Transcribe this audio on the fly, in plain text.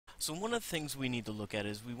So one of the things we need to look at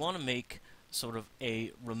is we want to make sort of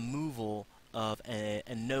a removal of a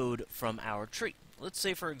node from our tree. Let's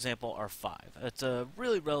say, for example, R5. It's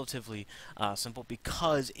really relatively simple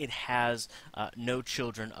because it has no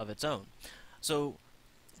children of its own. So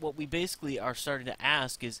what we basically are starting to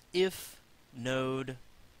ask is if node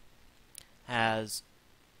has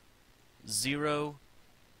 0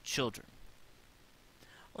 children.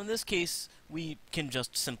 Well, in this case, we can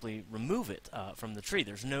just simply remove it from the tree.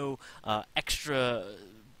 There's no extra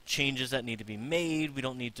changes that need to be made. We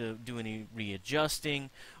don't need to do any readjusting.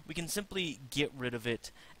 We can simply get rid of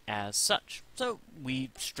it as such. So we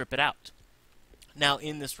strip it out. Now,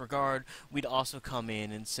 in this regard, we'd also come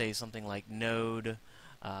in and say something like node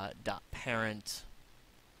dot parent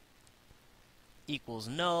equals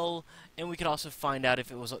null, and we could also find out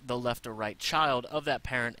if it was the left or right child of that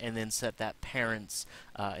parent, and then set that parent's,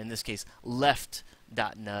 in this case, left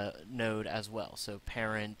dot node as well. So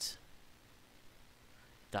parent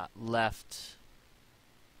dot left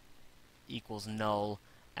equals null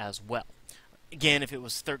as well. Again, if it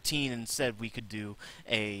was 13 instead, we could do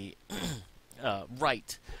a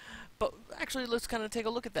right. But actually, let's kind of take a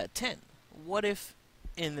look at that 10. What if,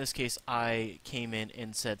 in this case, I came in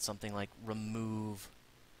and said something like remove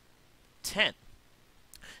 10?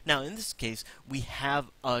 Now, in this case, we have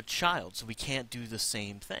a child, so we can't do the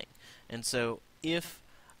same thing. And so if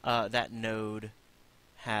that node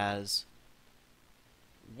has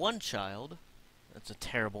 1 child, that's a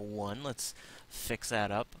terrible 1, let's fix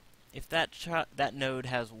that up. If that node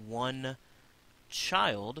has 1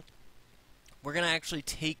 child, we're going to actually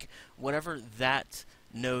take whatever that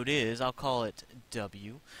node is, I'll call it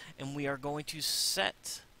W, and we are going to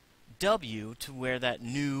set W to where that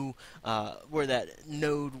where that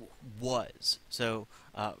node was. So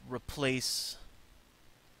replace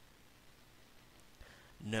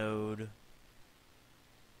node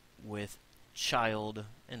with child,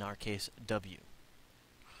 in our case W.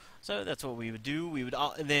 So that's what we would do. We would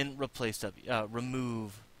then replace W,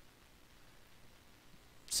 remove,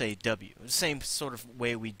 say, W. The same sort of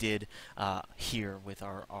way we did here with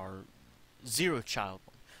our 0 child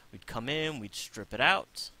one. We'd come in, we'd strip it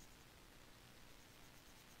out,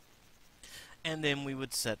 and then we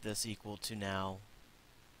would set this equal to now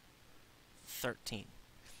 13.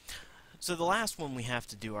 So the last one we have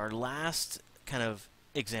to do, our last kind of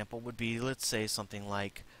example would be, let's say, something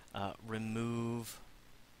like remove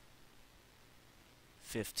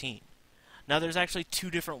 15. Now, there's actually 2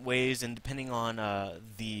 different ways, and depending on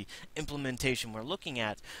the implementation we're looking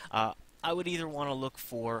at, I would either want to look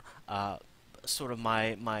for sort of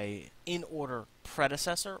my in-order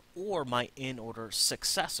predecessor or my in-order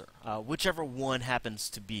successor. Whichever one happens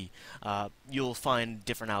to be, you'll find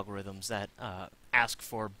different algorithms that ask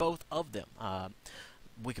for both of them.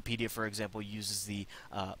 Wikipedia, for example, uses the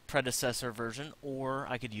predecessor version, or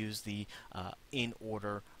I could use the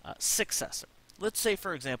in-order successor. Let's say,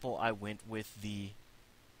 for example, I went with the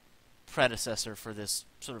predecessor for this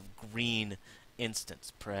sort of green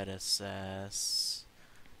instance. Predecessor.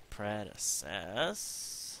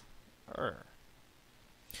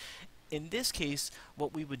 In this case,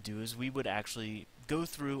 what we would do is we would actually go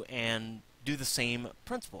through and do the same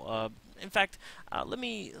principle. In fact, let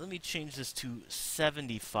me change this to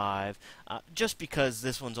 75, just because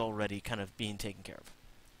this one's already kind of being taken care of.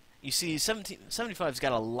 You see, 75's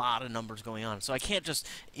got a lot of numbers going on, so I can't just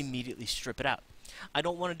immediately strip it out. I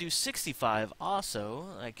don't want to do 65 also.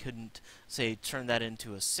 I couldn't, say, turn that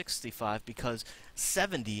into a 65 because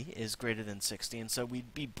 70 is greater than 60, and so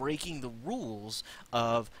we'd be breaking the rules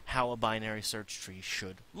of how a binary search tree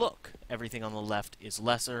should look. Everything on the left is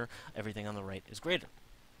lesser, everything on the right is greater.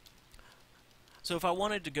 So if I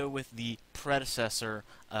wanted to go with the predecessor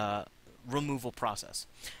removal process,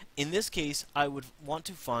 in this case, I would want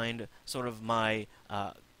to find sort of my,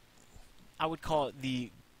 I would call it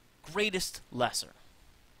the greatest lesser.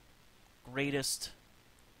 Greatest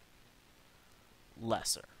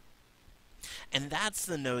lesser. And that's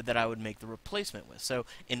the node that I would make the replacement with. So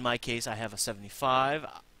in my case, I have a 75.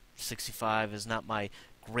 65 is not my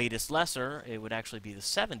greatest lesser. It would actually be the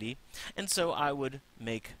 70. And so I would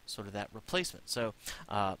make sort of that replacement. So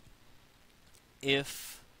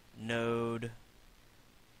if node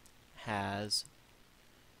has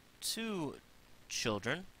 2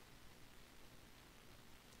 children,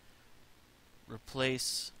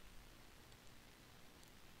 replace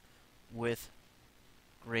with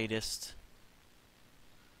greatest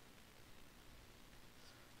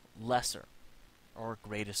lesser, or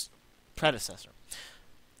greatest predecessor.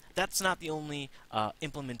 that's not the only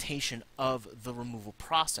implementation of the removal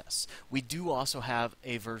process. We do also have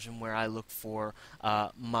a version where I look for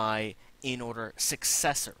my in-order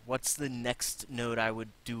successor. What's the next node I would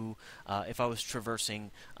do if I was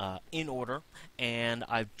traversing in order and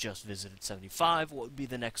I've just visited 75? What would be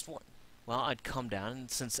the next one? Well, I'd come down,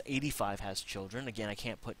 and since 85 has children, again, I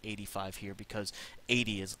can't put 85 here because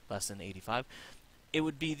 80 is less than 85, it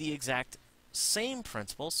would be the exact same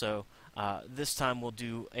principle. So this time we'll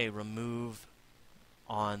do a remove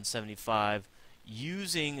on 75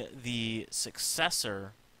 using the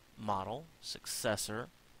successor model, successor.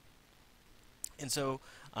 And so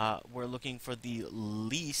we're looking for the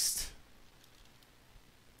least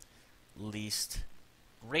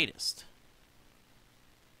greatest.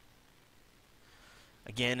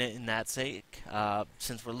 Again, in that sake,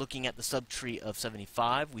 since we're looking at the subtree of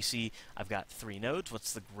 75, we see I've got 3 nodes.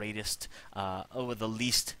 What's the greatest over the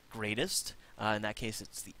least greatest? In that case,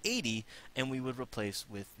 it's the 80, and we would replace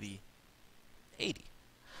with the 80.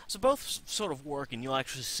 So both sort of work, and you'll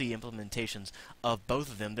actually see implementations of both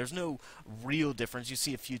of them. There's no real difference. You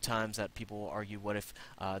see a few times that people will argue, what if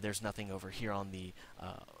there's nothing over here on the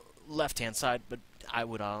left-hand side, but I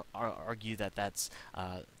would argue that that's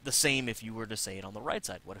the same if you were to say it on the right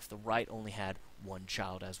side. What if the right only had one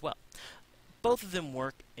child as well? Both of them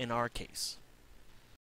work in our case.